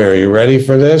a lawyer. Are you ready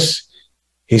for this?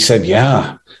 He said,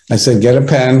 yeah. I said, get a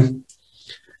pen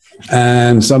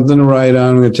and something to write on.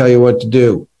 I'm going to tell you what to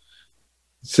do.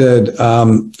 He said,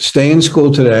 stay in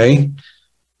school today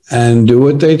and do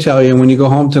what they tell you. And when you go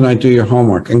home tonight, do your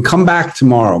homework and come back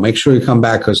tomorrow. Make sure you come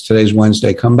back because today's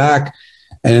Wednesday. Come back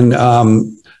and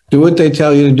do what they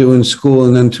tell you to do in school.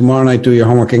 And then tomorrow night, do your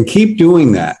homework and keep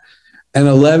doing that. And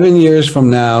 11 years from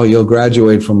now, you'll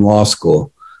graduate from law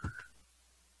school.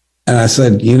 And I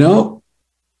said, you know,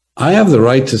 I have the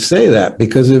right to say that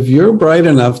because if you're bright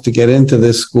enough to get into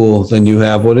this school, then you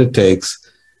have what it takes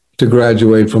to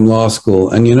graduate from law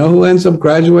school. And you know who ends up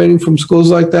graduating from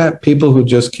schools like that? People who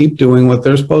just keep doing what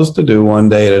they're supposed to do one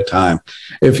day at a time.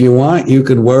 If you want, you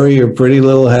could worry your pretty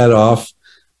little head off,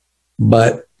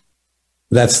 but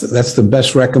that's the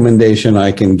best recommendation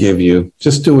I can give you.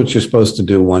 Just do what you're supposed to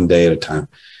do one day at a time.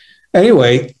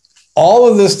 Anyway, all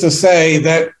of this to say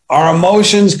that our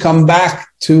emotions come back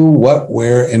to what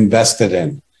we're invested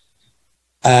in.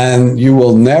 And you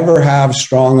will never have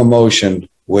strong emotion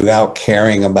without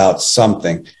caring about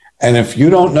something. And if you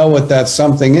don't know what that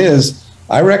something is,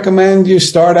 I recommend you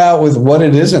start out with what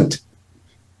it isn't.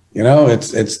 You know,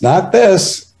 it's not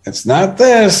this, it's not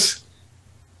this.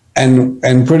 And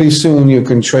pretty soon you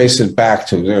can trace it back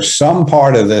to there's some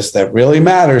part of this that really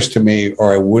matters to me,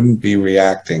 or I wouldn't be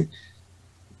reacting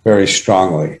very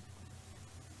strongly.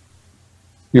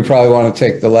 You probably want to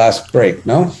take the last break,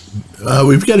 no?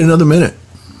 We've got another minute.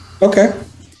 Okay.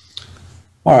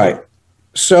 All right.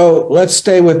 So let's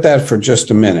stay with that for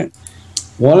just a minute.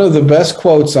 one of the best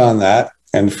quotes on that,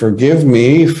 and forgive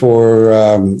me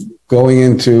for going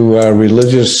into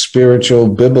religious, spiritual,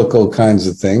 biblical kinds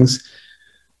of things,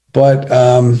 but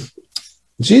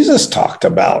Jesus talked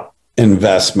about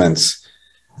investments,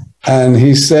 and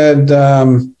he said,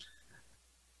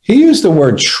 he used the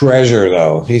word treasure,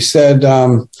 though. He said,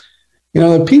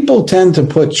 the people tend to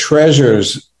put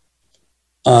treasures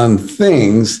on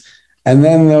things, and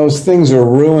then those things are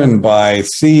ruined by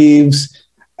thieves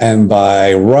and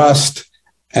by rust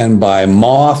and by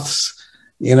moths.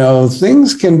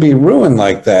 Things can be ruined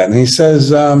like that. And he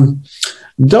says,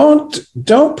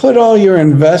 don't put all your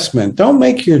investment, don't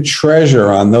make your treasure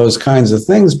on those kinds of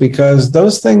things, because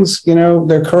those things,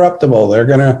 they're corruptible.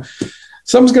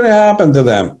 Something's going to happen to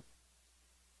them.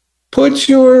 Put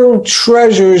your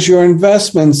treasures, your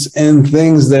investments in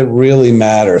things that really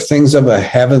matter, things of a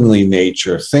heavenly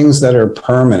nature, things that are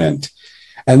permanent.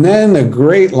 And then a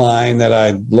great line that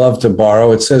I'd love to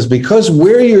borrow, it says, because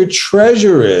where your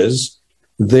treasure is,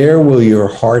 there will your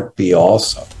heart be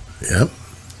also. Yep.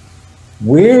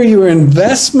 Where your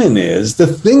investment is, the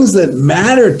things that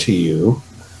matter to you,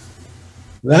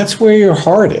 that's where your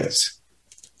heart is.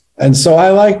 And so I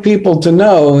like people to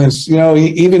know,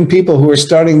 even people who are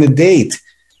starting to date,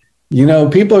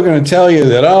 people are going to tell you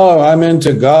that, I'm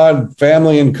into God,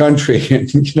 family, and country. And,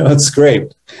 it's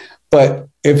great. But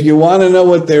if you want to know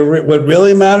what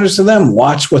really matters to them,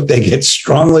 watch what they get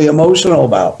strongly emotional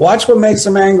about. Watch what makes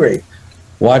them angry.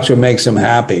 Watch what makes them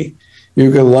happy.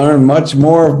 You can learn much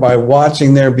more by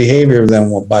watching their behavior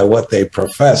than by what they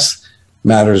profess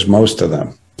matters most to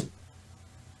them.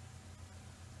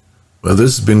 Well,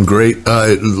 this has been great.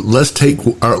 Let's take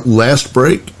our last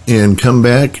break and come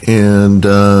back and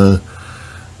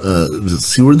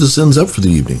see where this ends up for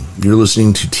the evening. You're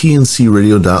listening to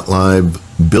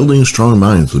TNCRadio.live, Building Strong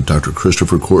Minds with Dr.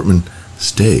 Christopher Cortman.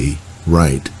 Stay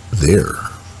right there.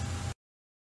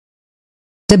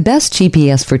 The best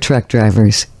GPS for truck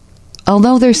drivers.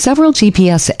 Although there's several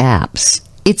GPS apps,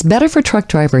 it's better for truck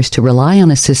drivers to rely on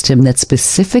a system that's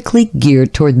specifically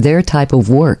geared toward their type of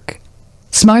work.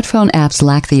 Smartphone apps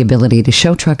lack the ability to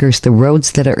show truckers the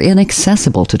roads that are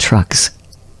inaccessible to trucks.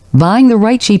 Buying the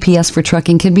right GPS for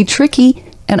trucking can be tricky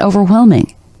and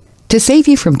overwhelming. To save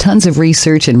you from tons of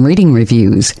research and reading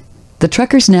reviews, the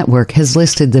Truckers Network has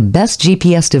listed the best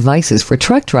GPS devices for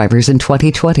truck drivers in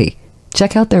 2020.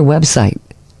 Check out their website.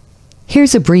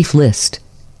 Here's a brief list.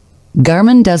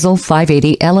 Garmin Dezel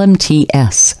 580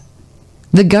 LMTS.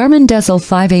 The Garmin Dezel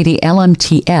 580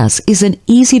 LMTS is an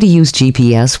easy-to-use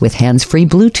GPS with hands-free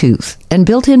Bluetooth and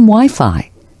built-in Wi-Fi.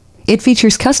 It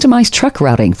features customized truck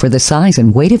routing for the size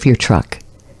and weight of your truck.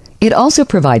 It also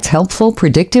provides helpful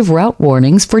predictive route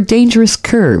warnings for dangerous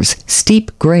curves,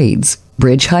 steep grades,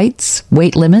 bridge heights,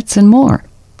 weight limits, and more.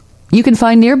 You can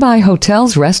find nearby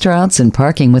hotels, restaurants, and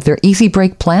parking with their easy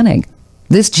brake planning.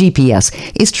 This GPS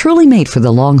is truly made for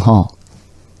the long haul.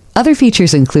 Other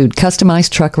features include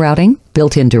customized truck routing,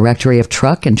 built-in directory of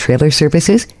truck and trailer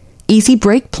services, easy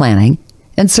brake planning,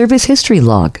 and service history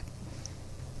log.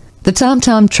 The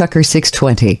TomTom Trucker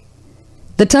 620.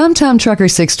 The TomTom Trucker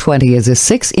 620 is a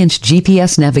 6-inch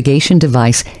GPS navigation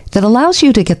device that allows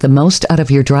you to get the most out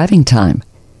of your driving time.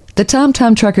 The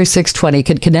TomTom Trucker 620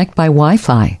 can connect by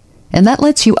Wi-Fi, and that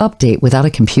lets you update without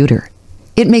a computer.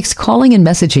 It makes calling and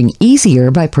messaging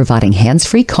easier by providing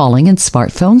hands-free calling and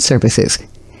smartphone services.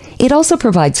 It also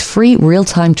provides free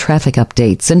real-time traffic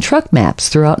updates and truck maps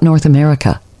throughout North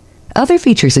America. Other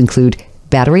features include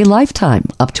battery lifetime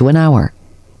up to an hour.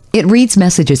 It reads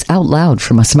messages out loud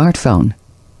from a smartphone.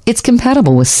 It's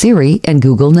compatible with Siri and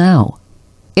Google Now.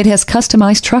 It has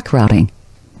customized truck routing.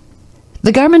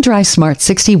 The Garmin Drive Smart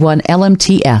 61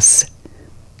 LMTS.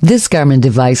 This Garmin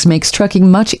device makes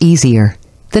trucking much easier.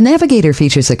 The Navigator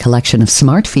features a collection of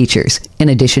smart features, in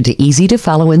addition to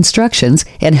easy-to-follow instructions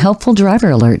and helpful driver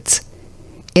alerts.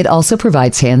 It also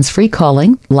provides hands-free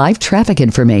calling, live traffic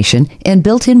information, and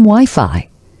built-in Wi-Fi.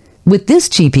 With this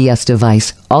GPS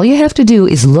device, all you have to do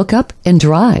is look up and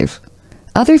drive.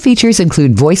 Other features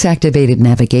include voice-activated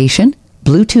navigation,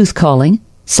 Bluetooth calling,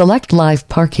 select live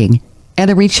parking, and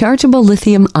a rechargeable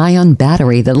lithium-ion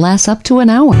battery that lasts up to an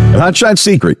hour. At Hot Shot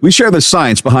Secret, we share the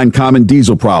science behind common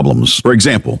diesel problems. For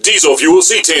example, Diesel fuel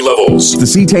cetane levels. the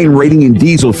cetane rating in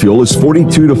diesel fuel is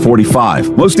 42 to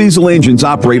 45. Most diesel engines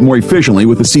operate more efficiently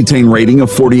with a cetane rating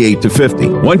of 48 to 50.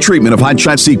 One treatment of Hot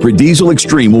Shot Secret Diesel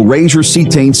Extreme will raise your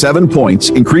cetane 7 points,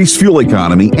 increase fuel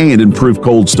economy, and improve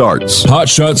cold starts. Hot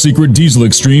Shot Secret Diesel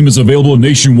Extreme is available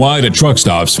nationwide at truck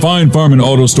stops, fine farm and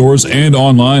auto stores, and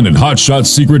online at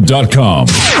hotshotsecret.com.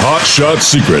 Hot Shot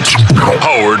Secret,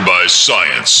 powered by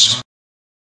science.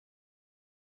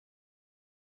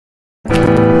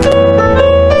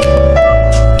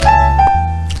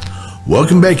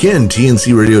 Welcome back in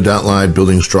TNCRadio.live,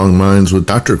 Building Strong Minds with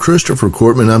Dr. Christopher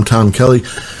Cortman. I'm Tom Kelly.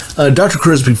 Dr.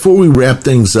 Chris, before we wrap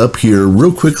things up here,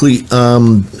 real quickly,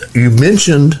 you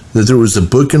mentioned that there was a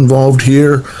book involved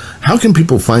here. How can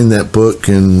people find that book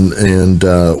and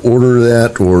order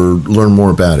that or learn more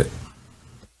about it?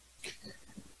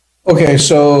 Okay,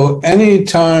 so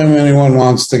anytime anyone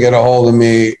wants to get a hold of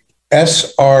me,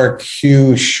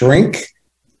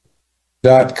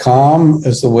 srqshrink.com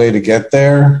is the way to get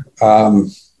there.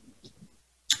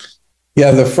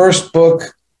 The first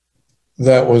book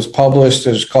that was published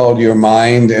is called Your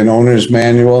Mind, an Owner's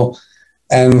Manual.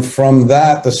 And from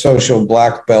that, the Social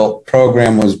Black Belt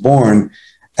program was born.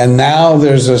 And now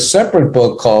there's a separate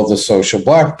book called The Social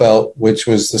Black Belt, which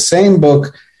was the same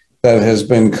book that has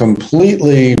been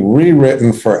completely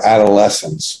rewritten for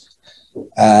adolescents.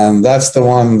 And that's the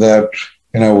one that,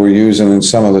 we're using in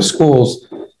some of the schools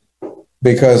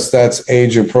because that's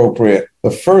age appropriate. The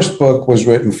first book was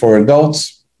written for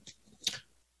adults.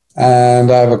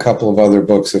 And I have a couple of other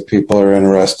books if people are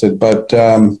interested, but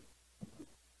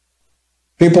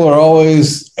people are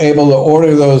always able to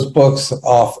order those books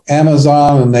off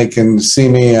Amazon, and they can see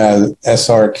me at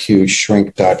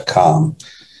srqshrink.com.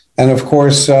 And of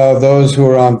course, those who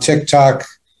are on TikTok,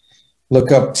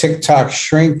 look up TikTok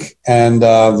Shrink and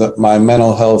my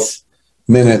mental health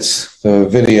minutes, the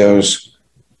videos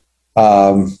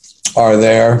are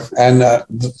there. And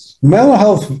mental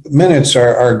health minutes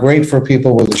are great for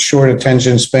people with a short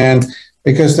attention span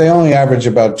because they only average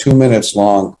about 2 minutes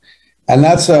long. And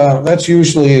that's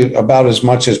usually about as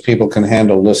much as people can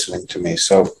handle listening to me.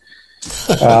 So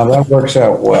that works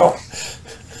out well.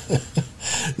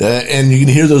 And you can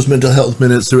hear those mental health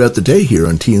minutes throughout the day here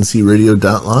on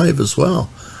TNCRadio.live as well.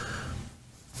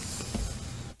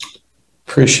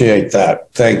 Appreciate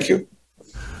that. Thank you.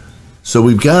 So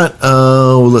we've got,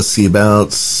 let's see, about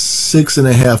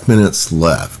 6.5 minutes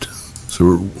left.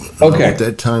 So okay, at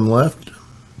that time left.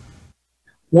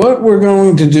 What we're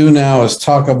going to do now is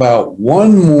talk about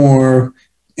one more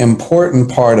important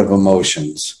part of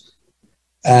emotions.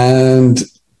 And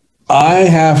I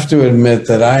have to admit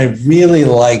that I really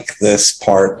like this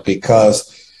part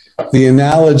because the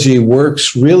analogy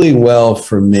works really well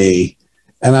for me.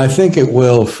 And I think it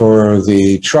will for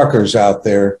the truckers out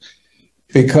there.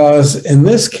 Because in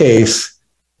this case,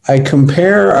 I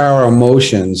compare our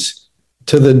emotions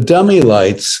to the dummy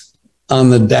lights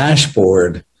on the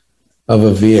dashboard of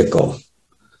a vehicle.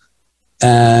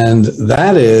 And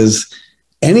that is,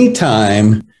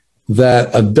 anytime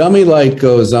that a dummy light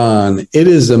goes on, it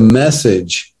is a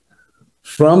message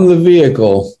from the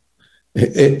vehicle.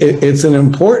 It's an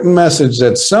important message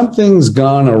that something's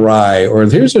gone awry, or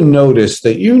there's a notice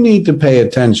that you need to pay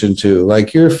attention to,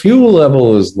 like your fuel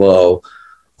level is low,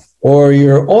 or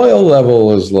your oil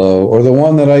level is low, or the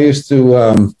one that I used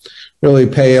to really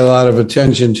pay a lot of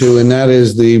attention to, and that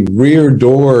is the rear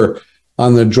door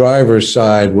on the driver's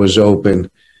side was open,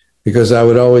 because I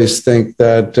would always think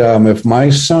that if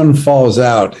my son falls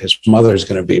out, his mother's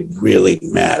going to be really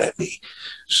mad at me.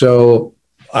 So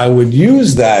I would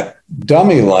use that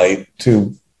dummy light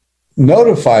to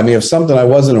notify me of something I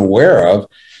wasn't aware of,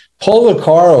 pull the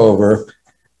car over,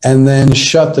 and then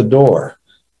shut the door.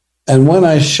 And when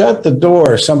I shut the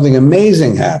door, something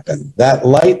amazing happened. That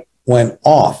light went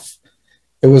off.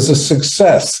 It was a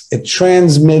success. It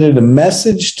transmitted a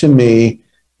message to me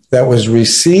that was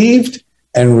received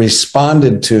and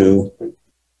responded to.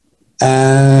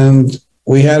 And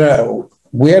we had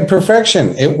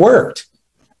perfection. It worked.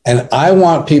 And I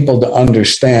want people to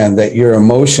understand that your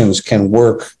emotions can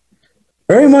work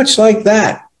very much like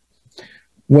that.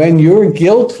 When your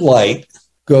guilt light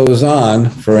goes on,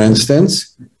 for instance,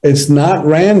 it's not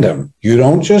random. You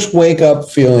don't just wake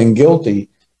up feeling guilty.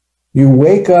 You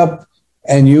wake up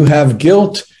and you have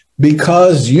guilt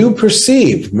because you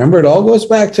perceive. Remember, it all goes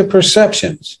back to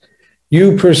perceptions.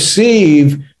 You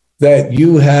perceive that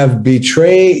you have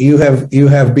betrayed, you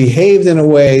have behaved in a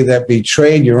way that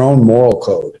betrayed your own moral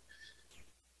code.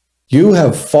 You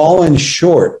have fallen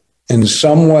short in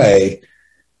some way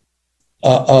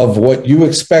of what you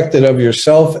expected of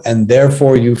yourself, and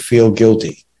therefore you feel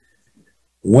guilty.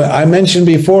 I mentioned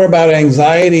before about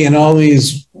anxiety and all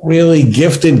these really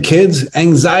gifted kids.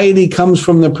 Anxiety comes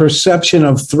from the perception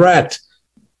of threat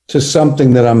to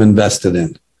something that I'm invested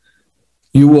in.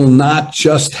 You will not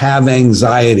just have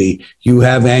anxiety. You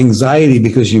have anxiety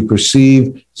because you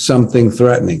perceive something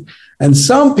threatening. And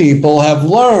some people have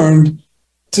learned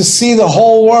to see the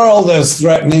whole world as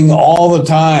threatening all the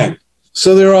time.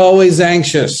 So they're always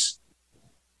anxious.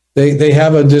 They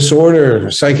have a disorder,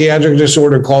 a psychiatric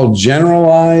disorder called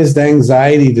generalized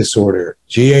anxiety disorder,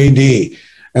 GAD.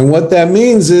 And what that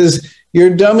means is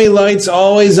Your dummy light's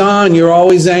always on. You're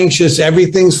always anxious.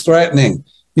 Everything's threatening.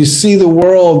 You see the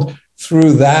world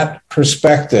through that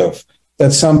perspective,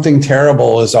 that something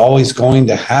terrible is always going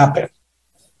to happen.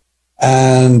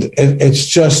 And it's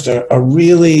just a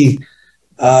really,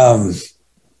 shall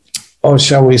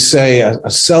we say, a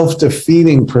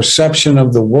self-defeating perception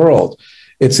of the world.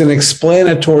 It's an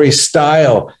explanatory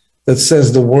style that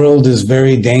says the world is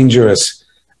very dangerous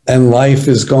and life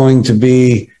is going to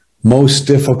be most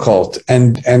difficult,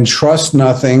 and trust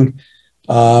nothing,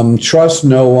 trust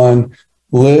no one,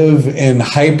 live in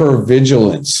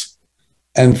hypervigilance.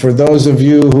 And for those of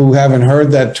you who haven't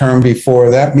heard that term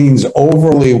before, that means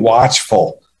overly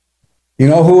watchful. You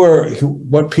know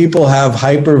what people have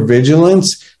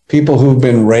hypervigilance? People who've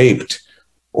been raped,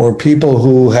 or people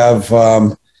who have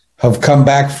come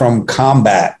back from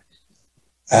combat.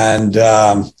 And,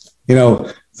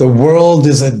 the world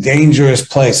is a dangerous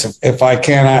place. If I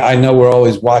can, I know we're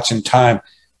always watching time,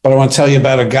 but I want to tell you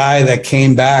about a guy that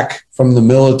came back from the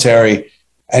military,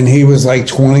 and he was like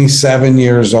 27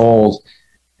 years old.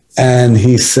 And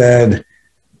he said,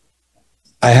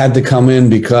 I had to come in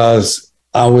because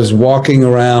I was walking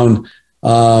around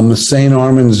St.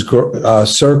 Armand's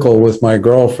Circle with my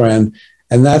girlfriend.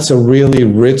 And that's a really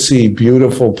ritzy,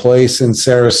 beautiful place in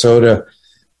Sarasota,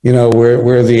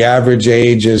 where the average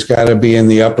age has got to be in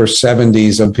the upper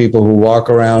 70s of people who walk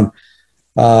around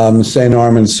St.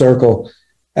 Armand's Circle.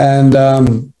 And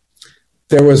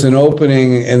there was an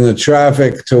opening in the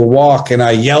traffic to walk, and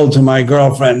I yelled to my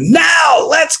girlfriend, "Now,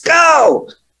 let's go!"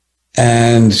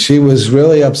 And she was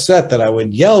really upset that I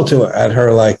would yell at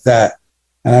her like that.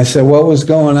 And I said, "What was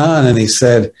going on?" And he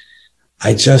said,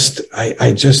 I just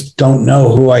don't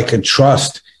know who I could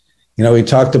trust. He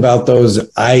talked about those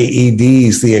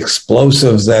IEDs, the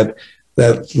explosives that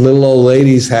little old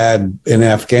ladies had in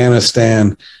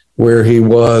Afghanistan where he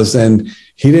was, and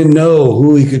he didn't know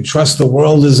who he could trust. The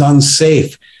world is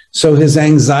unsafe. So his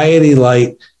anxiety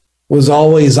light was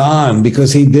always on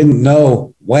because he didn't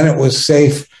know when it was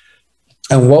safe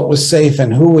and what was safe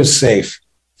and who was safe.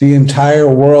 The entire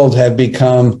world had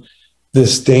become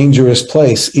this dangerous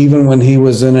place, even when he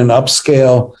was in an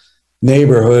upscale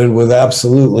neighborhood with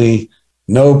absolutely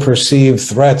no perceived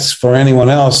threats for anyone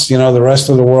else. The rest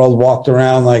of the world walked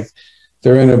around like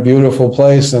they're in a beautiful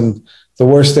place, and the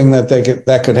worst thing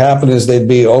that could happen is they'd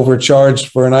be overcharged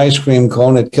for an ice cream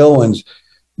cone at Kilwins.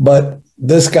 But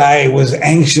this guy was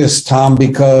anxious, Tom,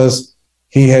 because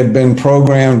he had been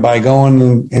programmed by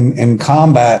going in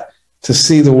combat to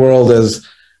see the world as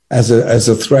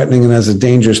a threatening and as a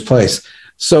dangerous place.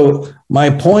 So my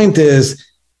point is,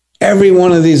 every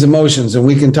one of these emotions, and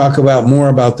we can talk about more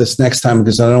about this next time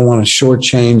because I don't want to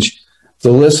shortchange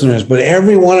the listeners, but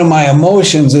every one of my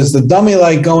emotions is the dummy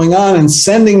light going on and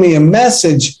sending me a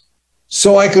message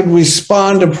so I could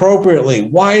respond appropriately.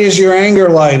 Why is your anger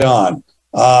light on?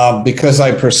 Because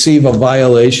I perceive a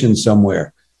violation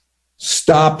somewhere.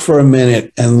 Stop for a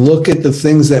minute and look at the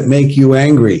things that make you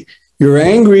angry. You're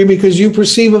angry because you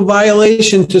perceive a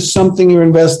violation to something you're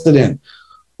invested in.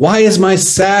 Why is my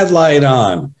sad light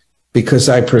on? Because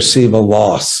I perceive a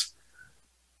loss.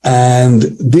 And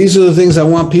these are the things I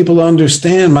want people to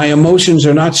understand. My emotions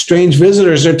are not strange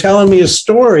visitors. They're telling me a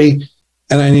story,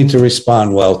 and I need to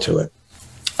respond well to it.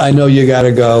 I know you got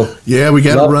to go. Yeah, we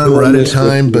got to run. We're out of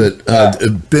time, but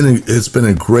it's been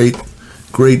a great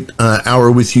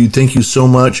hour with you. Thank you so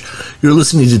much. You're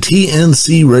listening to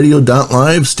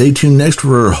TNCRadio.live. Stay tuned next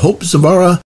for Hope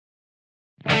Zavara.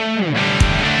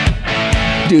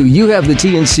 Do you have the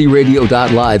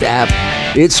TNCRadio.live app?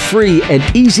 It's free and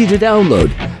easy to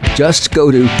download. Just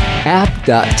go to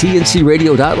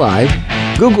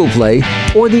app.tncradio.live, Google Play,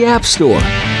 or the App Store.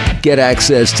 Get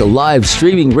access to live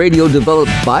streaming radio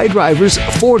developed by drivers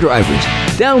for drivers.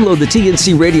 Download the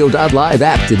TNCRadio.live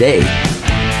app today.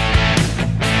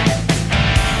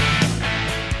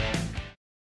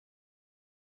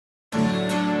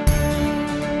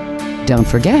 Don't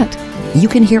forget, you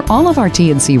can hear all of our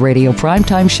TNC Radio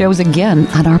primetime shows again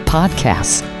on our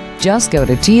podcasts. Just go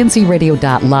to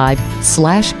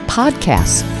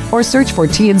tncradio.live/podcasts or search for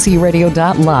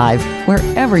TNCRadio.live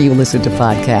wherever you listen to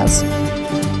podcasts.